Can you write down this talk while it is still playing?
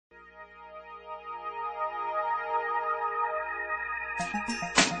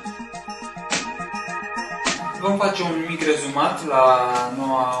Vom face un mic rezumat la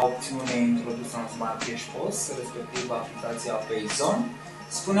noua opțiune introdusă în SmartCash POS, respectiv aplicația Payzone.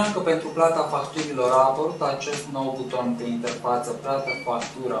 Spuneam că pentru plata facturilor a apărut acest nou buton pe interfață, plată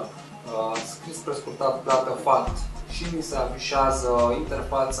factură, scris prescurtat plată fact, și ni se afișează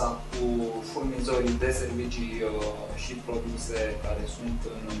interfața cu furnizorii de servicii și produse care sunt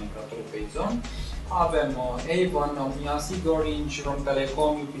în nomenclatorul Payzone. Avem Avon, Miasig, Orange,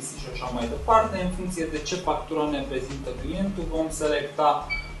 Romtelecom, UPC și așa mai departe. În funcție de ce factură ne prezintă clientul, vom selecta,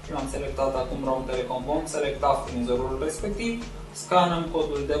 l-am selectat acum Romtelecom, vom selecta furnizorul respectiv, scanăm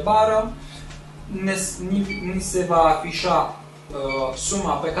codul de bară, ni se va afișa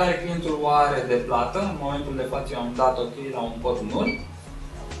suma pe care clientul o are de plată. În momentul de față eu am dat OK la un cod nul.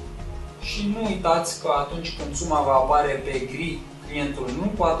 Și nu uitați că atunci când suma va apare pe gri, clientul nu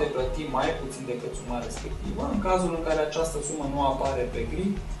poate plăti mai puțin decât suma respectivă. În cazul în care această sumă nu apare pe gri,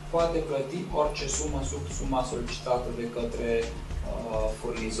 poate plăti orice sumă sub suma solicitată de către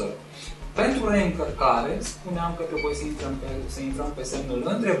furnizor. Pentru reîncărcare, spuneam că trebuie să intrăm pe semnul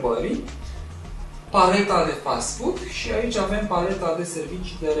întrebării, paleta de fast food și aici avem paleta de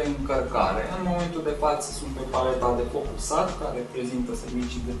servicii de reîncărcare. În momentul de față sunt pe paleta de focusat, care prezintă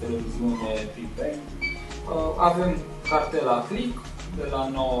servicii de televiziune prepaid. Avem cartela Click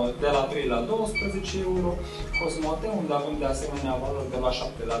de la 3 la 12 euro, Cosmote, unde avem de asemenea valori de la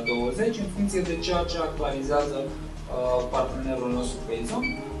 7 la 20 în funcție de ceea ce actualizează partenerul nostru Payzone.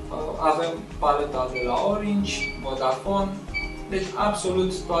 Avem paleta de la Orange, Vodafone, deci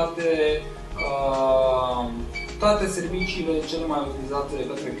absolut toate serviciile cele mai utilizate de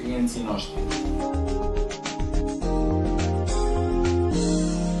către clienții noștri.